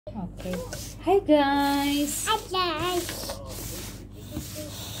Okay. Hi guys. Hi guys.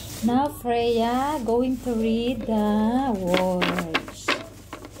 Now Freya going to read the words.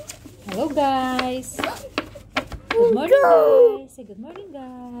 Hello guys. Good morning guys. Say good morning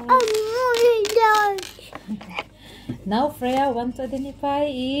guys. Good morning guys. Now Freya want to identify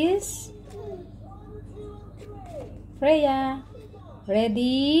is Freya.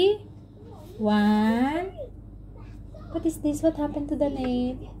 Ready? One. What is this? What happened to the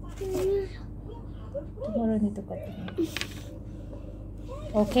name? Tomorrow need to cut it.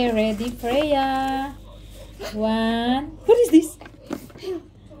 Okay, ready, Freya. One. What is this?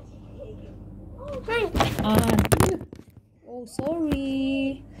 Ant. Oh,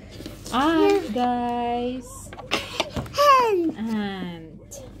 sorry. Ant, guys.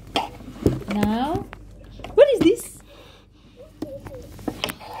 Ant. Now, what is this?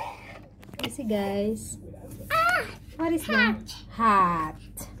 You see, guys. What is that? Hat.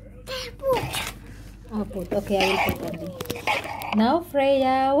 Oh, put. Okay, I will put only. Now,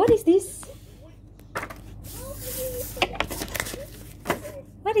 Freya, what is this?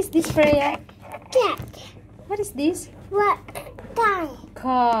 What is this, Freya? Cat. What is this? What time?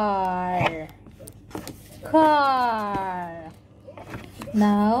 Car. Car.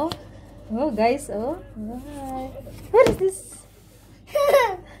 Now, oh, guys, oh, wow. What is this?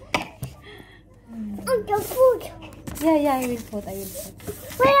 The food. Yeah, I will put.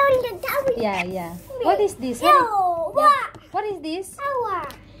 Where on the table? Yeah. What is this? No, what? What is this? Our.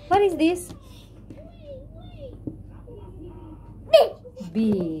 What is this? Big.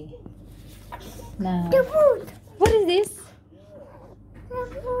 B. Now, The food. what is this? The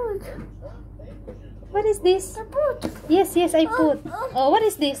food. What is this? The food. Yes, I put. Oh, what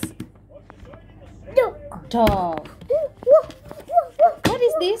is this? Dog. Dog. What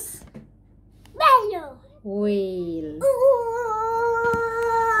is this? Bello. Whale.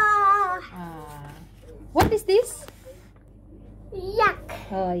 What is this? Yak.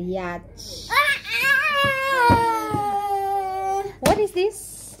 Oh, yacht. What is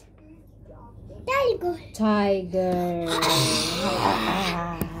this? Tiger. Tiger.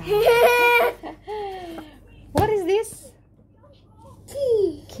 What is this?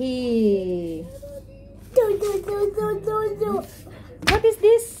 Key. Key. Do. What is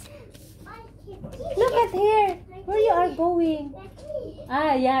this? Look at here. Where you are going?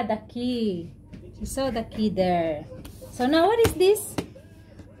 Ah, yeah, the key. You saw the key there. So now what is this?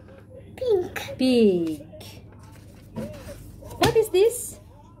 Pink. Pig. What is this?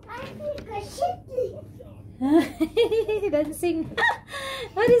 I think a city. Dancing.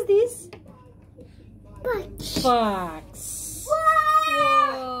 What is this? Bunch. Fox.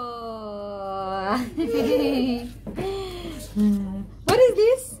 Whoa. What is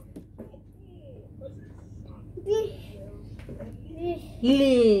this?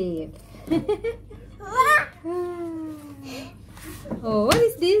 Leaf. Oh, what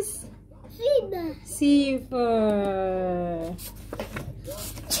is this? Zebra.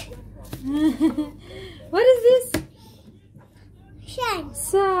 What is this? Shine.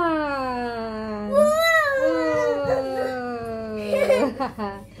 Sun.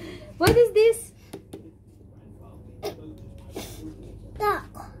 What is this? Dog.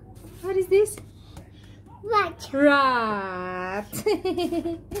 What is this? Rat. Rat.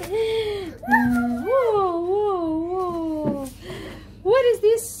 Whoa. What is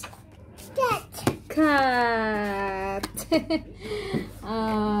this? Cat. Cat.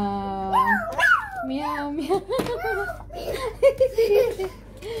 Meow.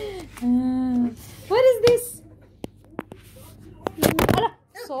 What is this?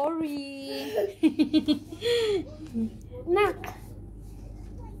 Sorry. Knock.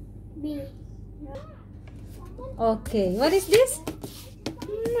 B. Okay, what is this?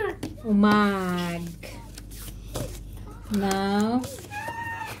 Knock. Mug. Now,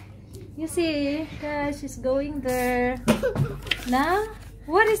 you see, guys, she's going there. Now,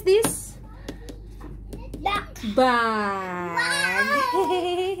 what is this? Duck. Bag.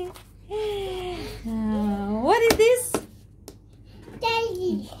 What is this?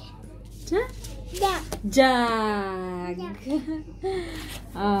 Daddy. Huh? Duck. Jug.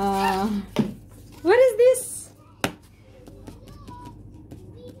 What is this?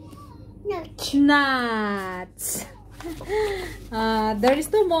 Nut. Nuts. There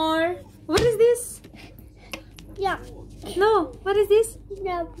is no more. What is this? Yeah. No, what is this?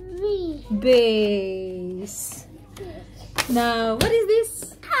 The bee. Base. Now, what is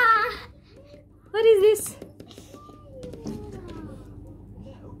this? What is this?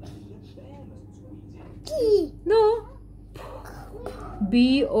 Key. No.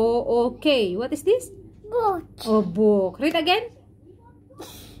 B-O-O-K. What is this? Boat. Oh, book. Read again.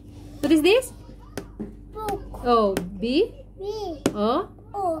 What is this? Book. Oh, B. B. Oh,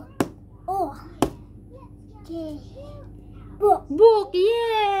 O. O. K. Book. book.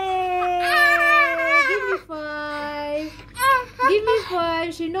 Yay! Give me 5. Give me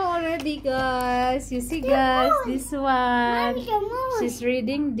 5. She know already, guys. You see, guys, this one. She's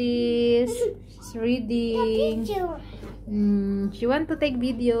reading this. She's reading. She want to take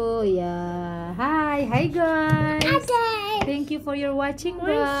video. Yeah. Hi, guys. Thank you for your watching,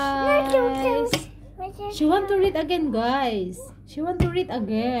 guys. She want to read again, guys. She want to read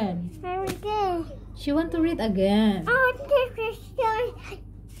again. She want to read again.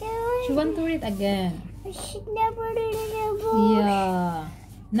 She want to read again. Yeah.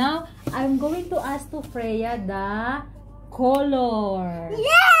 Now, I'm going to ask to Freya the color.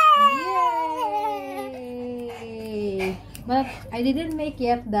 Yay! But I didn't make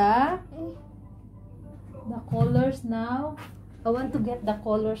yet the colors now. I want to get the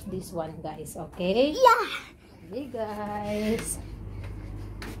colors this one, guys. Okay? Yeah. Okay, guys.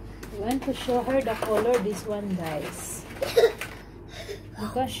 I want to show her the color this one, guys.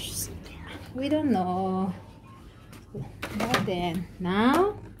 Because we don't know. But then,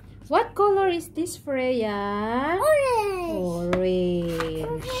 now, what color is this, Freya?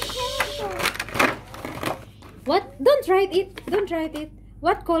 Orange. What? Don't write it. Don't write it.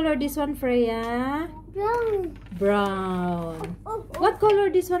 What color this one, Freya? Brown. Brown. What color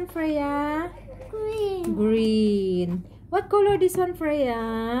this one, Freya? Green. Green. What color this one,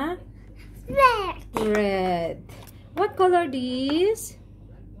 Freya? Red. Red. What color this?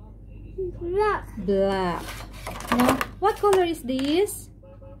 Black. Black. Now, what color is this?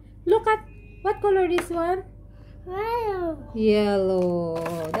 Look at what color this one? Yellow. Yellow.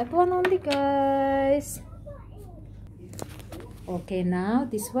 That one only, guys. Okay, now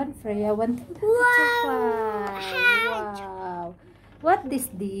this one, Freya. Wow. What is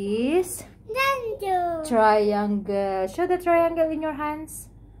this? Triangle. Triangle. Show the triangle in your hands.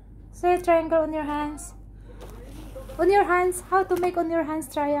 Say triangle on your hands. On your hands. How to make on your hands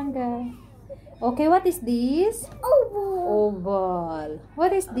triangle? Okay, what is this? Oval. Oval.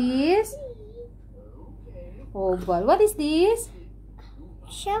 What is this? Oval. What is this?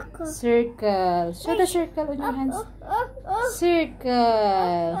 Circle. Circle. Show the circle on your hands.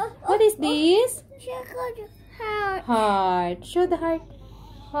 Circle. What is this? Circle. Heart. Heart. Show the heart.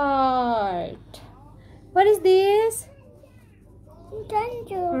 Heart. What is this?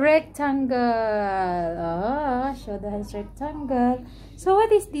 Rectangle. Rectangle. Ah, show the rectangle. So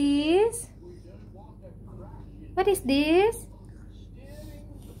what is this? What is this?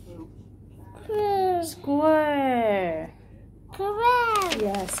 Square. Correct.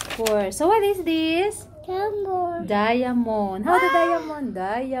 Yes, square. So what is this? Diamond. Diamond. How the diamond?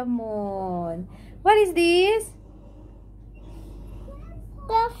 Diamond. What is this?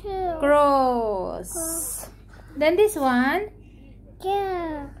 Cross. Then this one?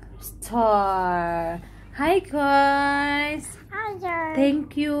 Yeah. Star. Hi, guys.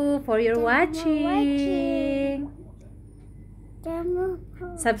 Thank you for your watching.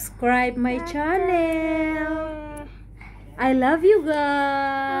 Subscribe my channel. I love you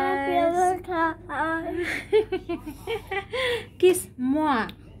guys. Kiss moi.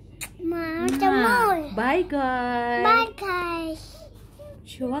 Bye, guys. Bye, guys.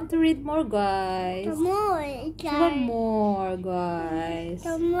 She want to read more, guys. She want more, guys.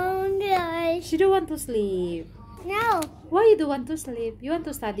 Guys. She don't want to sleep. No. Why you don't want to sleep? You want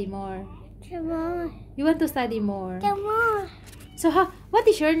to study more. Come on. You want to study more. Come on. So, what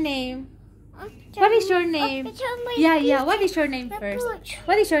is your name? What is your name? Yeah. What is your name first?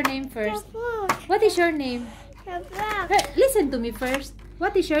 What is your name first? What is your name? Listen to me first.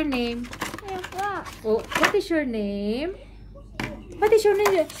 What is your name? Oh, what is your name? What is your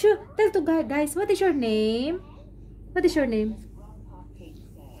name? Tell to guys. What is your name? What is your name?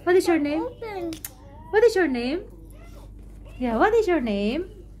 What is your name? What is your name? Yeah, what is your name?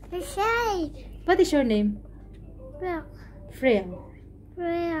 What is your name? Freya.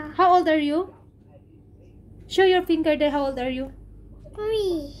 How old are you? Show your finger there. How old are you?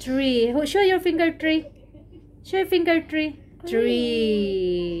 3. Show your finger 3. Show your finger 3.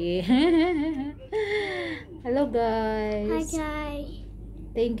 3. Hello, guys. Hi, guys.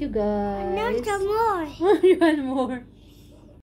 Thank you, guys. Not some more. You want more?